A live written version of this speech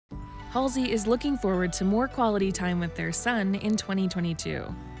Halsey is looking forward to more quality time with their son in 2022.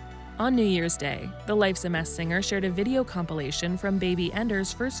 On New Year's Day, the Life's a Mess singer shared a video compilation from baby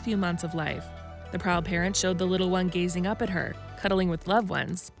Ender's first few months of life. The proud parent showed the little one gazing up at her, cuddling with loved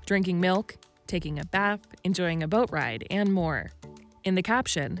ones, drinking milk, taking a bath, enjoying a boat ride, and more. In the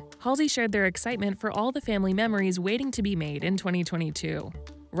caption, Halsey shared their excitement for all the family memories waiting to be made in 2022,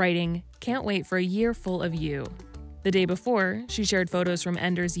 writing, "Can't wait for a year full of you." The day before, she shared photos from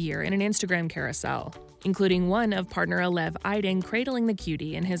Ender's year in an Instagram carousel, including one of partner Alev Eiding cradling the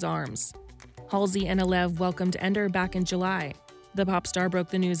cutie in his arms. Halsey and Alev welcomed Ender back in July. The pop star broke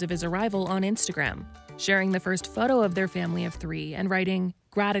the news of his arrival on Instagram, sharing the first photo of their family of 3 and writing,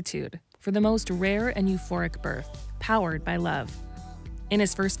 "Gratitude for the most rare and euphoric birth, powered by love." In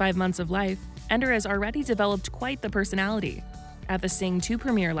his first 5 months of life, Ender has already developed quite the personality. At the Sing 2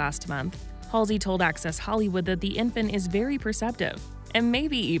 premiere last month, Halsey told Access Hollywood that the infant is very perceptive and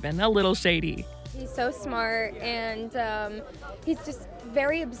maybe even a little shady. He's so smart and he's just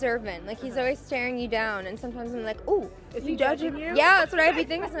very observant. Like, he's always staring you down, and sometimes I'm like, "Ooh, is he judging you?" Yeah, that's what I'd be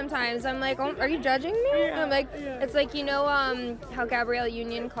thinking sometimes. I'm like, "Oh, are you judging me?" Yeah, I'm like, It's like, how Gabrielle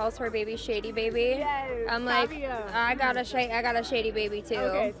Union calls her baby Shady Baby. Yes, I'm like, I got a shady baby too.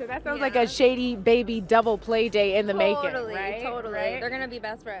 Okay, so that sounds like a Shady Baby double play day in the making, right? Totally. Right? They're gonna be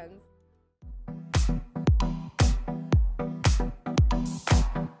best friends.